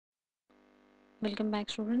Welcome back,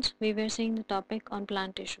 students. We were seeing the topic on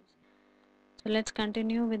plant tissues. So let's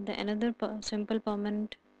continue with the another simple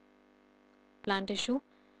permanent plant tissue,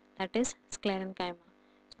 that is sclerenchyma.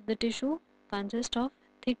 So the tissue consists of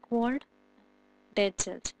thick-walled dead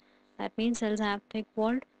cells. That means cells have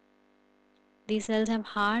thick-walled. These cells have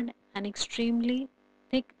hard and extremely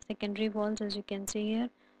thick secondary walls, as you can see here.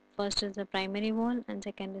 First is the primary wall and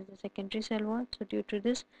second is the secondary cell wall. So due to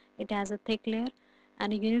this, it has a thick layer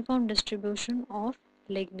and a uniform distribution of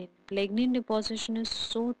lignin. Lignin deposition is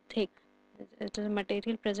so thick, it is a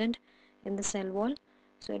material present in the cell wall.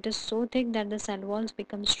 So it is so thick that the cell walls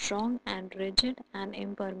become strong and rigid and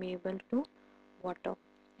impermeable to water.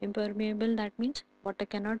 Impermeable, that means water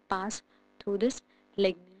cannot pass through this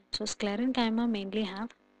lignin. So sclerenchyma mainly have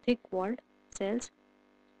thick walled cells.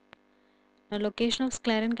 The location of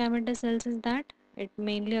sclerenchymatous cells is that it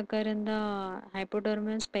mainly occur in the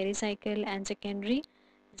hypodermis, pericycle and secondary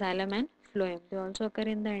xylem and phloem. They also occur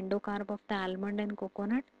in the endocarp of the almond and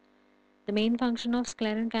coconut. The main function of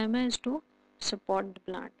sclerenchyma is to support the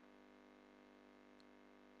plant.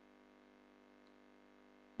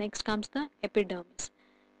 Next comes the epidermis.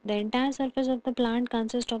 The entire surface of the plant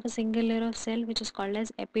consists of a single layer of cell which is called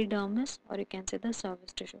as epidermis, or you can say the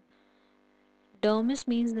surface tissue. Dermis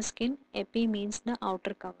means the skin, epi means the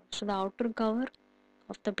outer cover. So the outer cover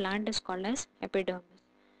of the plant is called as epidermis.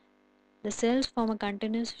 The cells form a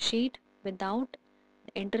continuous sheet without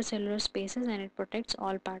the intercellular spaces and it protects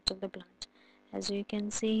all parts of the plant. As you can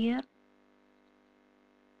see here,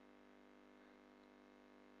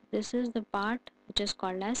 this is the part which is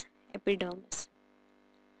called as epidermis.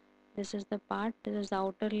 This is the part, this is the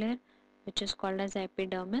outer layer which is called as the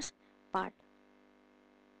epidermis part.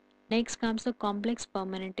 Next comes the complex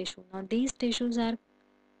permanent tissue. Now these tissues are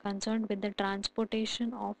concerned with the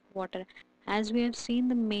transportation of water. As we have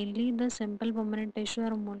seen, mainly the simple permanent tissue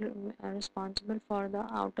are responsible for the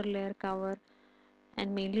outer layer cover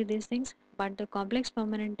and mainly these things, but the complex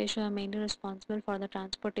permanent tissue are mainly responsible for the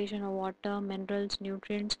transportation of water, minerals,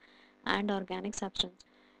 nutrients and organic substance.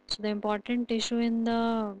 So the important tissue in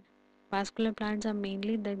the vascular plants are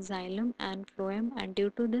mainly the xylem and phloem, and due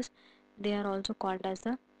to this they are also called as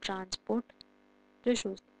the transport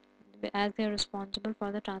tissues, as they are responsible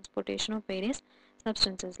for the transportation of various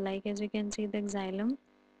substances. Like as you can see, the xylem,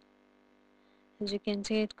 as you can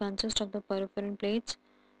see, it consists of the peripheral plates,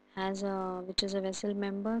 which is a vessel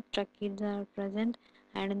member, tracheids are present,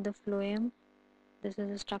 and in the phloem, this is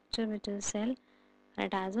a structure which is a cell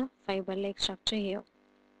that has a fiber-like structure here.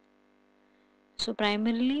 So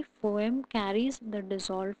primarily, phloem carries the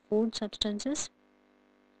dissolved food substances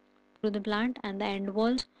to the plant, and the end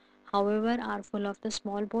walls, however, are full of the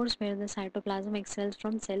small pores where the cytoplasm excels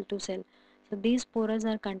from cell to cell. So these pores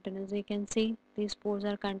are continuous. You can see these pores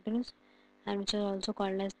are continuous and which are also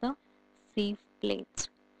called as the sieve plates.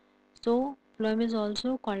 So phloem is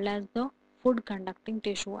also called as the food conducting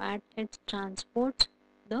tissue as it transports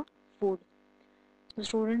the food. So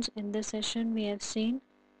students, in this session we have seen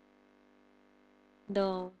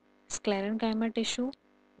the sclerenchyma tissue,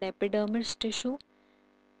 the epidermis tissue,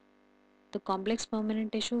 the complex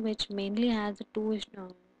permanent tissue, which mainly has two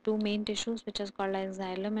main tissues which is called as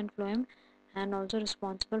xylem and phloem, and also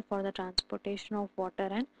responsible for the transportation of water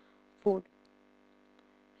and food.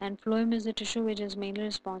 And phloem is the tissue which is mainly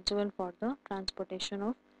responsible for the transportation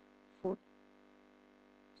of food.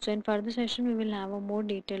 So in further session we will have a more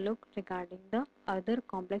detailed look regarding the other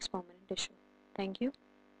complex permanent tissue. Thank you.